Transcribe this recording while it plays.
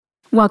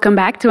Welcome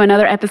back to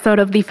another episode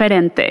of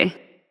Diferente.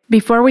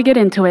 Before we get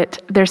into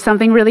it, there's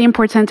something really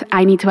important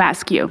I need to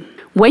ask you.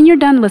 When you're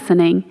done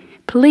listening,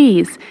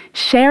 please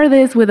share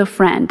this with a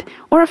friend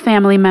or a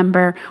family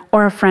member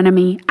or a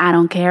frenemy, I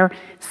don't care,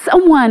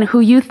 someone who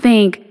you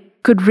think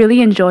could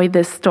really enjoy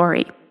this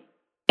story.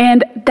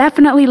 And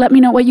definitely let me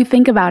know what you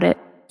think about it.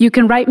 You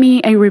can write me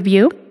a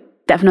review.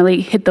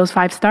 Definitely hit those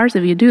 5 stars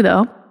if you do,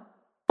 though.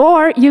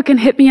 Or you can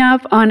hit me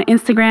up on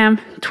Instagram,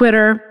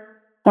 Twitter,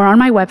 or on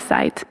my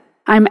website.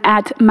 I'm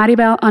at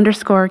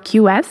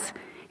Maribel_QS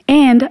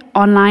and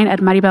online at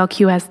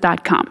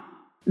maribelqs.com.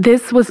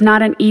 This was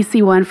not an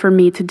easy one for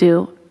me to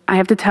do. I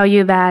have to tell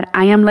you that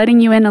I am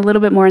letting you in a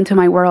little bit more into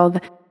my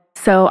world.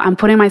 So I'm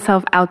putting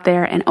myself out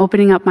there and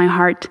opening up my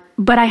heart.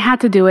 But I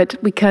had to do it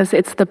because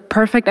it's the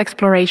perfect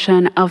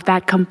exploration of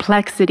that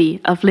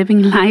complexity of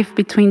living life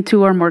between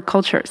 2 or more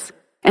cultures.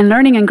 And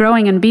learning and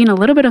growing and being a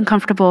little bit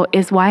uncomfortable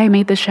is why I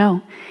made the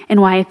show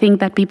and why I think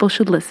that people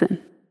should listen.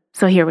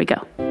 So here we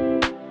go.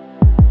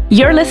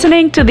 You're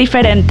listening to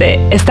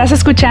Diferente. Estás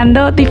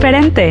escuchando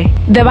Diferente,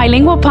 the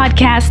bilingual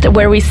podcast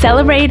where we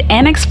celebrate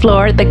and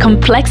explore the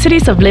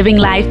complexities of living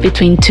life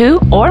between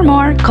 2 or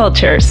more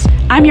cultures.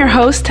 I'm your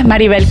host,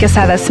 Maribel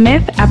Quesada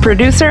Smith, a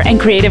producer and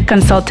creative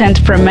consultant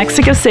from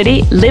Mexico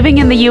City, living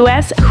in the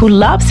US, who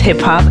loves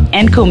hip-hop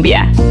and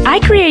cumbia.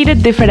 I created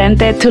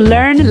Diferente to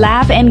learn,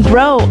 laugh, and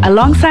grow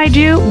alongside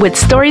you with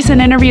stories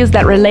and interviews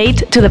that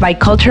relate to the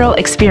bicultural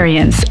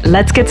experience.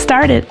 Let's get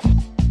started.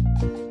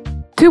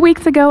 2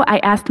 weeks ago, I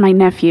asked my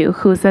nephew,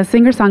 who's a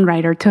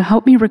singer-songwriter, to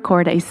help me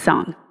record a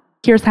song.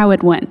 Here's how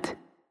it went.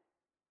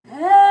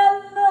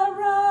 And the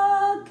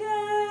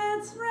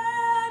rockets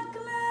red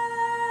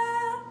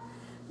glare,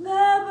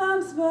 their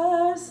bombs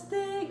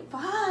bursting.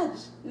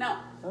 Fudge! No.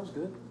 That was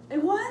good.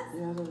 It was?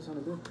 Yeah, I thought it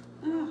sounded good.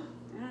 Oh,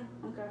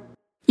 yeah, okay.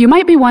 You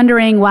might be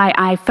wondering why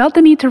I felt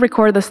the need to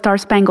record the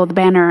Star-Spangled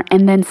Banner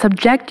and then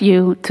subject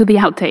you to the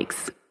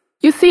outtakes.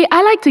 You see,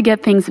 I like to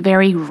get things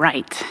very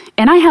right,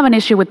 and I have an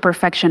issue with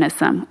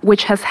perfectionism,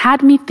 which has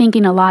had me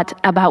thinking a lot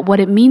about what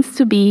it means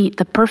to be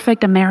the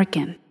perfect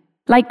American,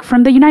 like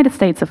from the United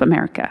States of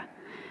America.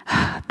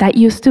 That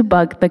used to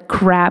bug the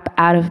crap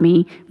out of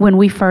me when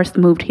we first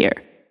moved here.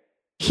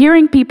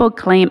 Hearing people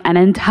claim an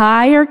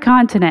entire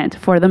continent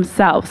for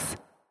themselves.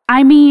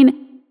 I mean,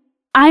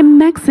 I'm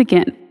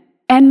Mexican,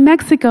 and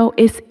Mexico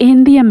is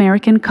in the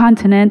American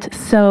continent,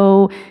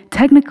 so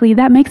technically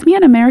that makes me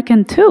an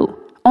American too.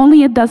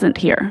 Only it doesn't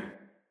here.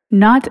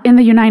 Not in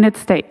the United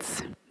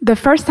States. The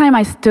first time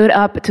I stood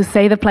up to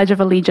say the Pledge of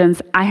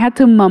Allegiance, I had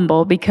to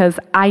mumble because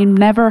I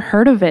never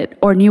heard of it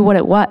or knew what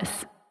it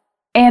was.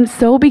 And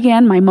so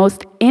began my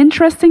most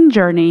interesting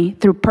journey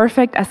through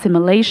perfect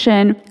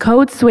assimilation,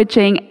 code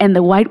switching, and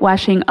the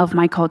whitewashing of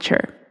my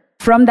culture.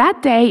 From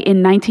that day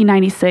in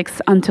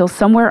 1996 until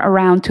somewhere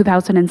around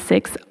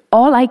 2006,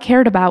 all I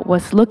cared about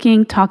was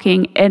looking,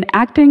 talking, and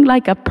acting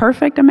like a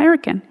perfect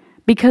American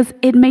because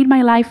it made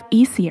my life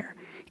easier.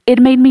 It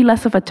made me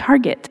less of a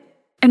target,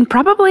 and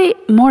probably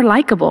more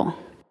likable.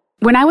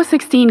 When I was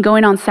 16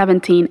 going on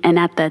 17 and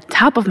at the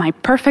top of my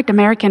perfect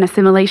American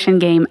assimilation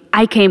game,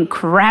 I came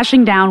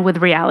crashing down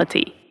with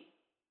reality.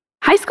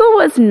 High school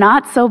was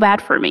not so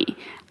bad for me.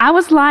 I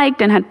was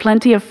liked and had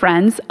plenty of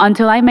friends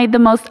until I made the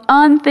most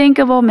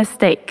unthinkable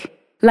mistake.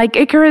 Like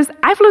Icarus,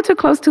 I flew too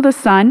close to the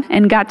sun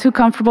and got too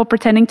comfortable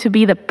pretending to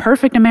be the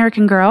perfect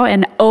American girl,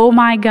 and oh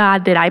my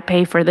God, did I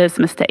pay for this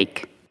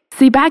mistake.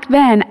 See, back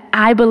then,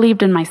 I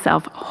believed in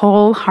myself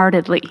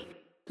wholeheartedly,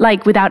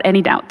 like without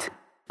any doubt.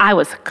 I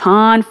was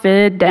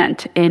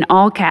confident in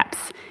all caps,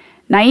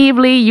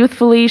 naively,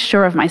 youthfully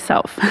sure of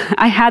myself.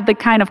 I had the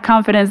kind of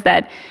confidence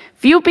that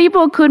few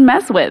people could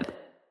mess with.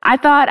 I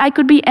thought I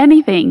could be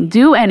anything,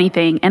 do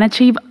anything, and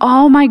achieve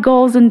all my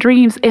goals and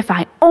dreams if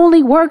I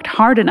only worked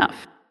hard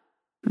enough.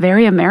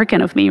 Very American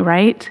of me,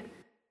 right?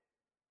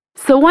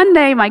 So one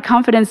day, my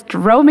confidence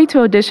drove me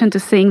to audition to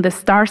sing the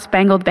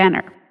Star-Spangled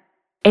Banner,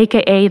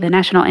 aka the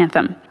national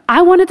anthem.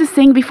 I wanted to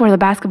sing before the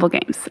basketball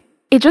games.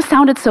 It just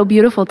sounded so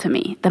beautiful to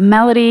me. The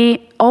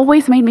melody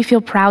always made me feel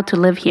proud to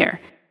live here.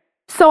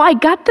 So I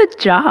got the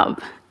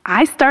job.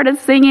 I started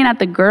singing at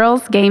the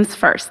girls' games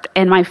first,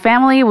 and my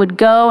family would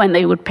go and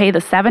they would pay the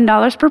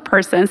 $7 per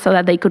person so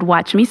that they could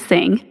watch me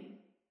sing,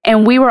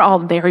 and we were all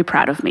very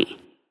proud of me.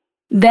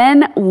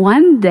 Then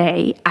one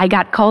day, I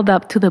got called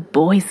up to the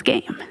boys'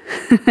 game,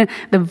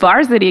 the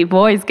varsity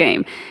boys'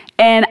 game.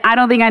 And I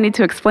don't think I need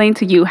to explain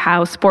to you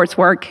how sports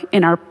work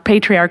in our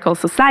patriarchal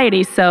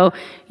society, so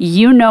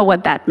you know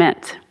what that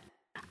meant.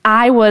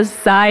 I was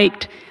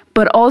psyched,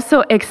 but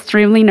also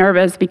extremely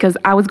nervous because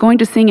I was going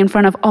to sing in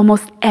front of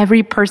almost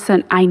every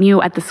person I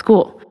knew at the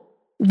school.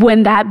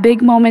 When that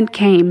big moment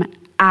came,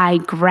 I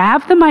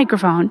grabbed the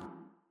microphone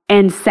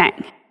and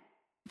sang.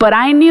 But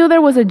I knew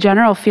there was a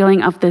general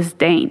feeling of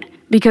disdain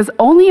because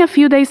only a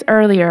few days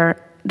earlier,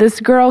 this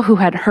girl who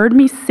had heard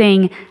me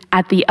sing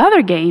at the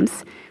other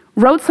games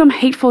wrote some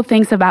hateful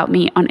things about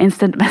me on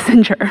Instant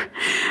Messenger.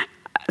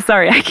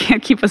 Sorry, I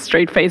can't keep a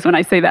straight face when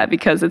I say that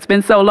because it's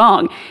been so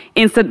long.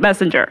 Instant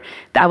Messenger.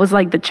 That was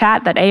like the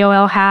chat that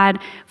AOL had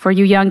for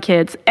you young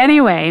kids.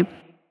 Anyway,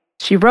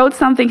 She wrote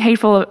something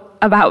hateful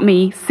about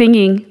me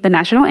singing the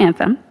national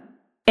anthem,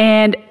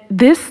 and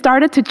this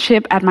started to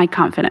chip at my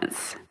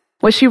confidence.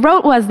 What she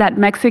wrote was that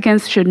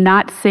Mexicans should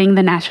not sing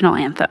the national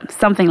anthem,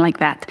 something like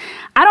that.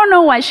 I don't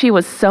know why she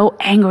was so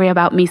angry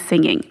about me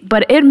singing,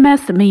 but it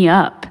messed me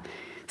up.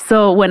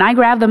 So when I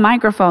grabbed the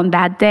microphone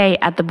that day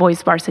at the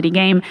boys' varsity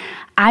game,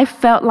 I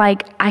felt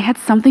like I had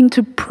something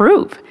to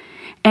prove.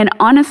 And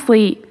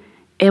honestly,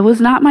 it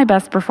was not my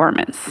best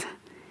performance.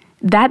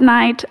 That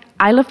night,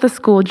 I left the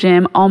school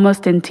gym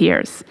almost in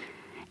tears,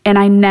 and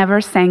I never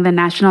sang the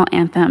national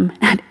anthem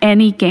at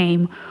any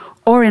game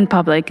or in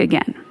public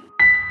again.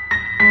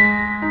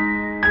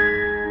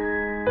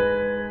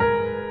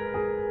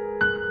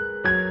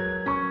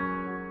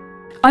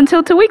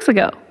 Until 2 weeks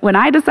ago, when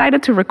I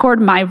decided to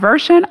record my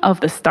version of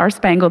the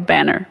Star-Spangled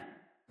Banner.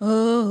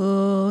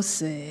 Oh,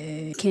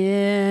 say,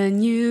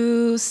 can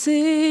you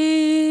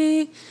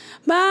see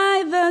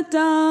by the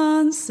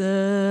dawn's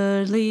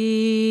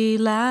early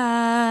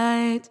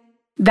light?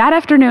 That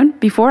afternoon,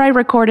 before I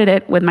recorded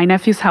it with my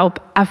nephew's help,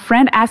 a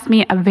friend asked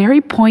me a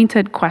very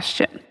pointed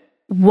question.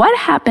 What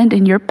happened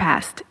in your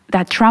past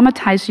that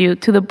traumatized you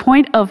to the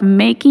point of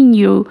making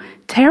you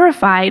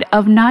terrified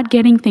of not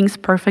getting things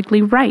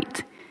perfectly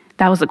right?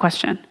 That was the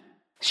question.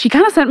 She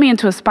kind of sent me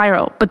into a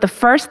spiral, but the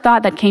first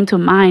thought that came to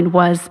mind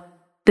was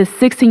the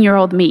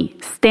 16-year-old me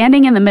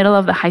standing in the middle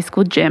of the high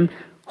school gym,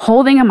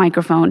 holding a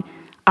microphone,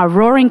 a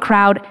roaring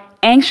crowd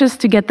anxious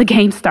to get the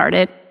game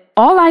started,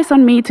 all eyes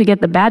on me to get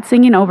the bad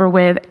singing over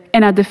with,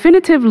 and a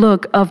definitive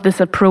look of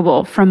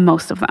disapproval from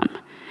most of them.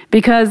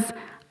 Because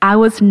I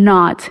was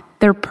not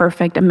their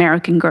perfect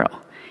American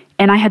girl,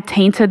 and I had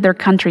tainted their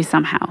country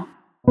somehow.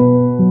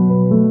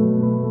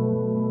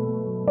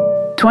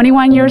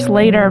 21 years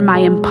later, my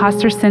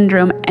imposter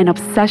syndrome and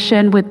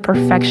obsession with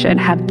perfection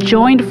have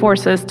joined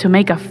forces to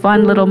make a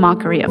fun little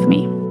mockery of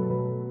me.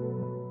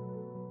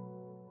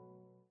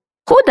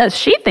 Who does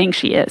she think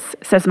she is,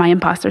 says my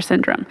imposter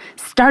syndrome,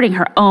 starting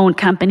her own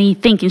company,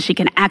 thinking she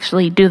can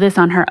actually do this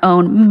on her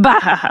own.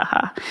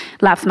 Bah,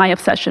 laughs my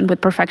obsession with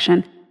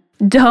perfection.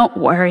 Don't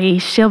worry,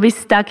 she'll be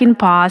stuck in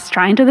pause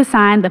trying to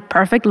design the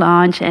perfect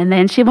launch, and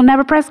then she will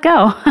never press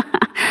go.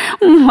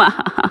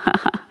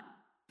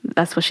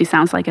 That's what she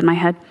sounds like in my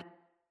head.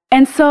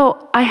 And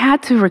so I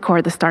had to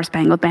record the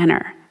Star-Spangled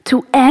Banner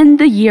to end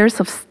the years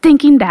of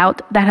stinking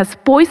doubt that has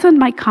poisoned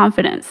my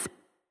confidence.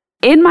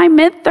 In my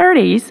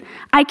mid-30s,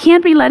 I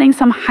can't be letting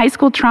some high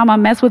school trauma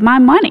mess with my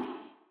money.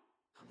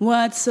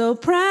 What so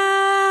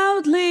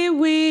proudly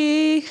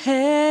we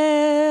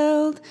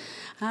held.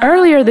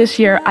 Earlier this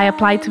year, I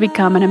applied to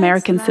become an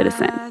American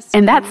citizen.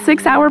 And that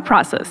 6-hour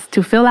process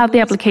to fill out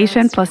the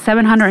application plus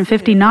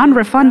 $750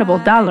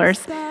 non-refundable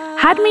dollars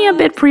had me a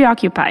bit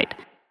preoccupied.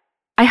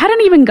 I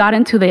hadn't even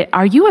gotten to the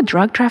 "are you a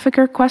drug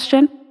trafficker?"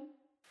 question.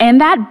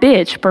 And that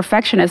bitch,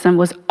 perfectionism,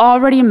 was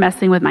already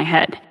messing with my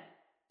head.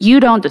 You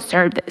don't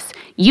deserve this.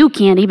 You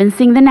can't even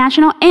sing the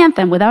national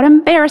anthem without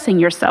embarrassing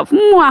yourself.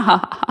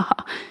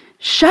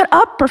 Shut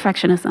up,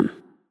 perfectionism.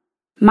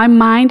 My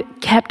mind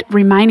kept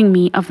reminding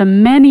me of the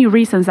many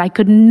reasons I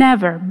could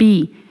never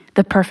be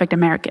the perfect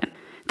American.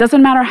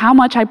 Doesn't matter how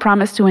much I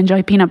promise to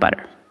enjoy peanut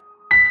butter.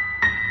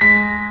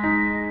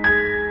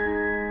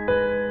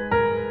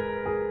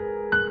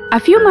 A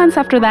few months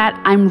after that,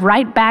 I'm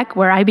right back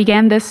where I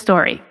began this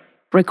story,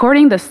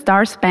 recording the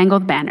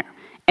Star-Spangled Banner,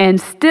 and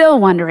still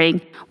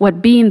wondering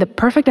what being the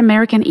perfect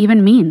American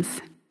even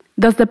means.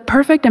 Does the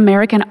perfect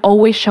American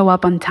always show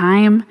up on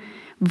time,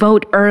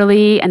 vote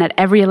early and at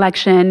every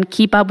election,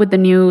 keep up with the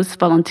news,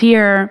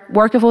 volunteer,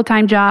 work a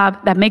full-time job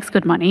that makes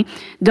good money,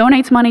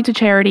 donates money to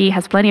charity,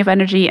 has plenty of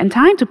energy and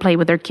time to play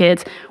with their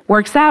kids,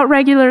 works out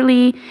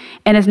regularly,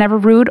 and is never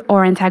rude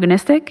or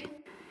antagonistic?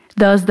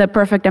 Does the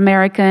perfect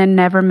American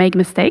never make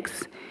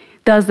mistakes?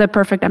 Does the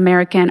perfect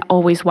American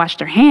always wash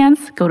their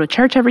hands, go to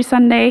church every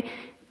Sunday,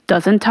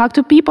 doesn't talk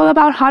to people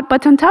about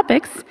hot-button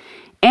topics,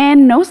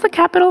 and knows the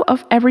capital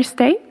of every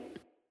state?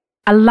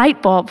 A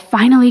light bulb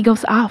finally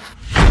goes off.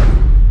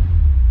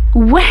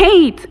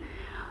 Wait,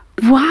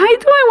 why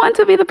do I want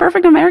to be the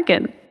perfect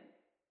American?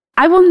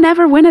 I will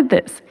never win at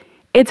this.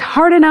 It's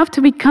hard enough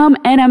to become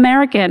an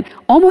American,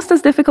 almost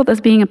as difficult as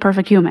being a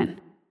perfect human.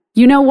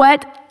 You know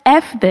what?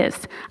 F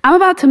this. I'm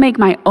about to make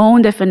my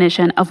own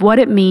definition of what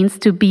it means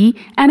to be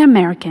an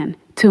American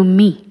to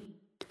me.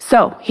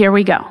 So, here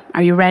we go.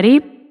 Are you ready?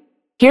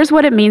 Here's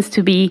what it means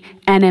to be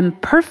an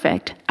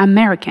imperfect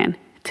American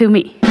to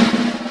me.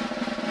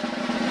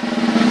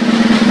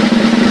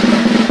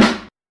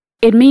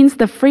 It means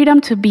the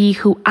freedom to be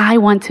who I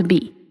want to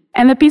be,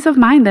 and the peace of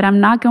mind that I'm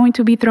not going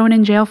to be thrown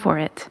in jail for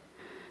it.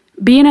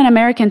 Being an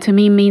American to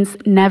me means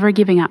never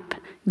giving up,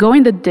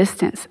 going the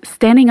distance,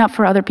 standing up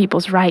for other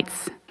people's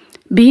rights,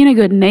 being a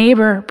good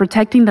neighbor,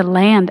 protecting the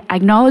land,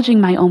 acknowledging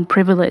my own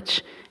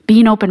privilege,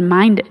 being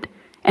open-minded,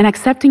 and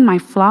accepting my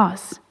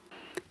flaws.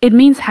 It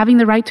means having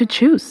the right to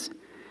choose,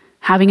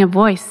 having a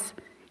voice.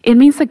 It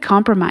means a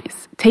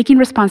compromise, taking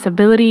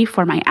responsibility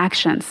for my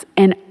actions,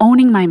 and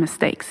owning my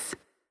mistakes.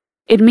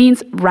 It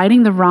means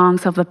righting the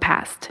wrongs of the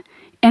past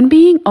and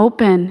being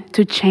open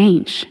to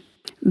change,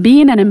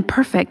 Being an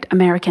imperfect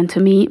American to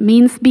me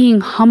means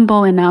being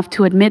humble enough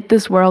to admit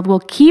this world will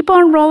keep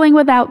on rolling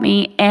without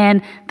me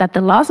and that the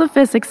laws of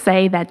physics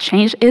say that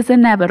change is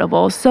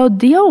inevitable, so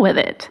deal with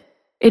it.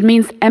 It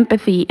means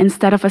empathy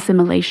instead of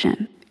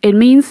assimilation. It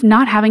means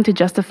not having to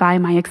justify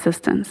my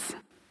existence.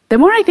 The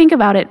more I think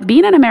about it,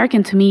 being an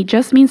American to me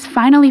just means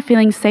finally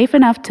feeling safe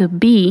enough to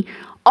be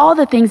all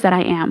the things that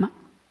I am,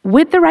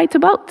 with the right to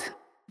vote.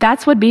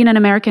 That's what being an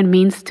American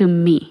means to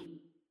me.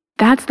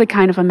 That's the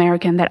kind of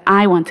American that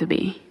I want to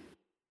be.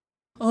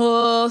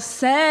 Oh,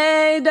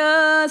 say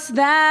does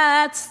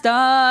that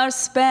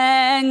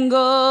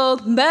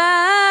star-spangled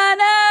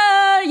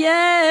banner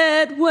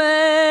yet wave?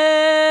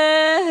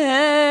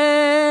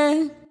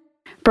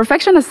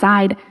 Perfection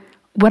aside,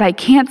 what I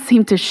can't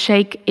seem to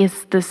shake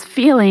is this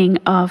feeling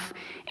of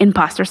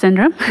imposter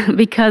syndrome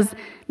because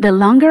the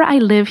longer I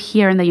live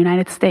here in the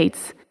United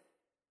States,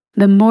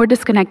 the more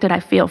disconnected I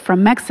feel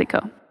from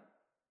Mexico.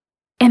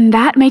 And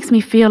that makes me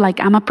feel like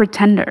I'm a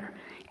pretender,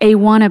 a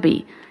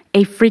wannabe,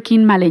 a freaking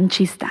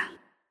malinchista.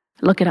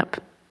 Look it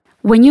up.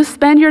 When you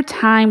spend your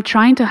time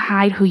trying to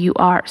hide who you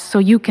are so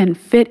you can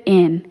fit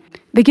in,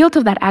 the guilt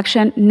of that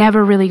action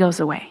never really goes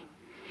away.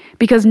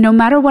 Because no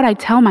matter what I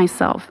tell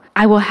myself,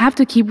 I will have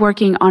to keep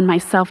working on my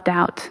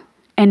self-doubt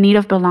and need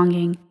of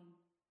belonging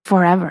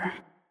forever.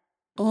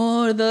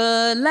 O'er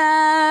the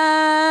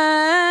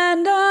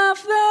land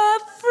of the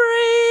free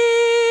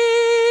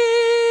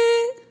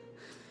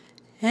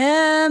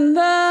and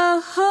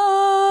the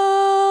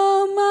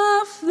home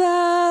of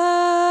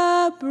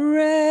the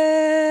brave.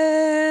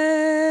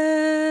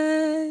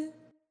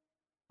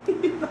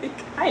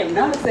 I am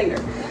not a singer.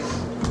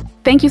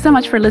 Thank you so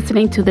much for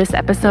listening to this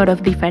episode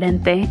of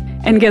Diferente.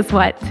 And guess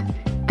what?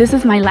 This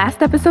is my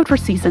last episode for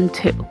season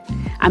 2.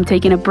 I'm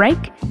taking a break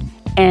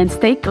and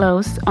stay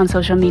close on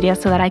social media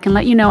so that I can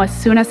let you know as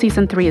soon as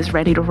season 3 is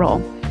ready to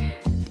roll.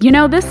 You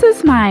know, this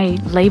is my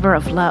labor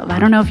of love. I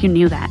don't know if you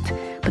knew that,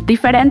 but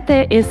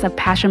Diferente is a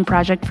passion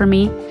project for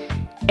me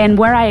and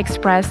where I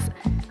express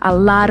a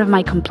lot of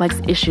my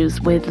complex issues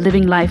with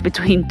living life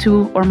between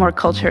 2 or more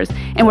cultures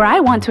and where I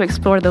want to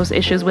explore those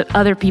issues with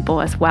other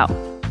people as well,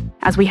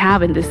 as we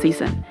have in this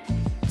season.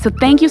 So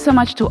thank you so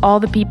much to all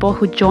the people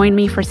who joined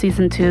me for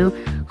season 2,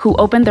 who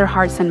opened their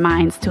hearts and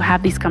minds to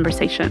have these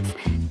conversations.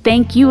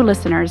 Thank you,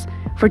 listeners,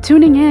 for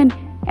tuning in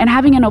and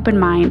having an open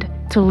mind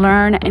to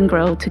learn and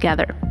grow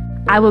together.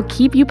 I will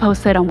keep you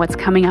posted on what's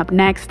coming up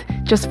next.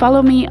 Just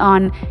follow me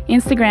on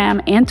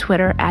Instagram and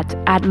Twitter at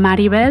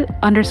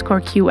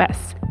Maribel_QS.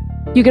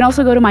 You can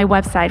also go to my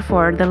website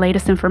for the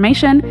latest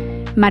information,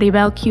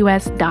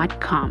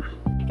 maribelqs.com.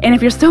 And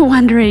if you're still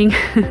wondering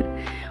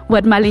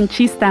what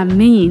malinchista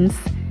means,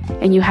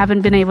 and you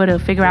haven't been able to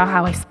figure out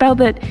how I spelled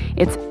it,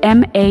 it's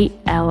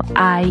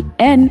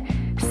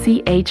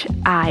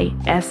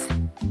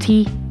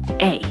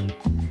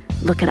MALINCHISTA.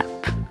 Look it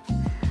up.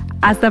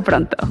 Hasta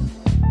pronto.